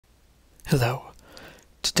Hello.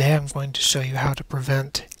 Today I'm going to show you how to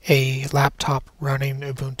prevent a laptop running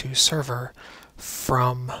Ubuntu server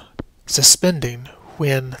from suspending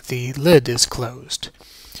when the lid is closed.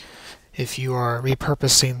 If you are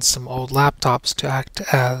repurposing some old laptops to act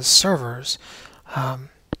as servers,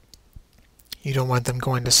 you don't want them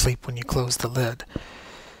going to sleep when you close the lid.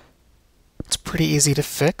 It's pretty easy to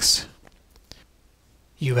fix.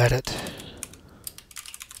 You edit.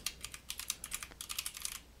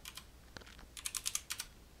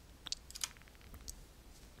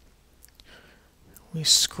 We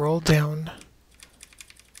scroll down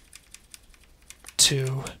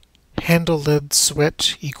to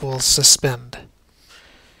HandleLidSwitch equals suspend.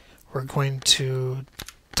 We're going to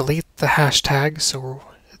delete the hashtag, so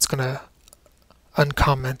it's going to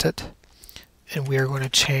uncomment it, and we are going to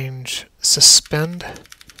change suspend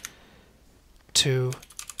to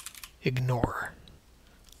ignore.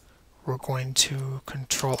 We're going to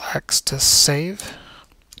Control X to save.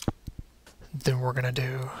 Then we're going to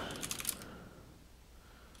do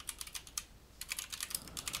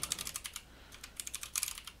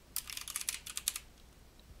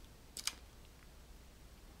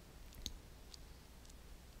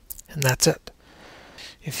and that's it.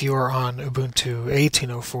 If you are on Ubuntu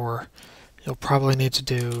 18.04, you'll probably need to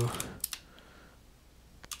do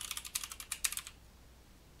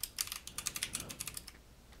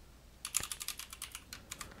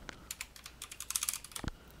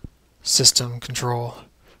systemctl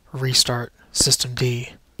restart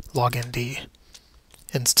systemd login d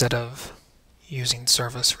instead of using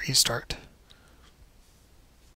service restart.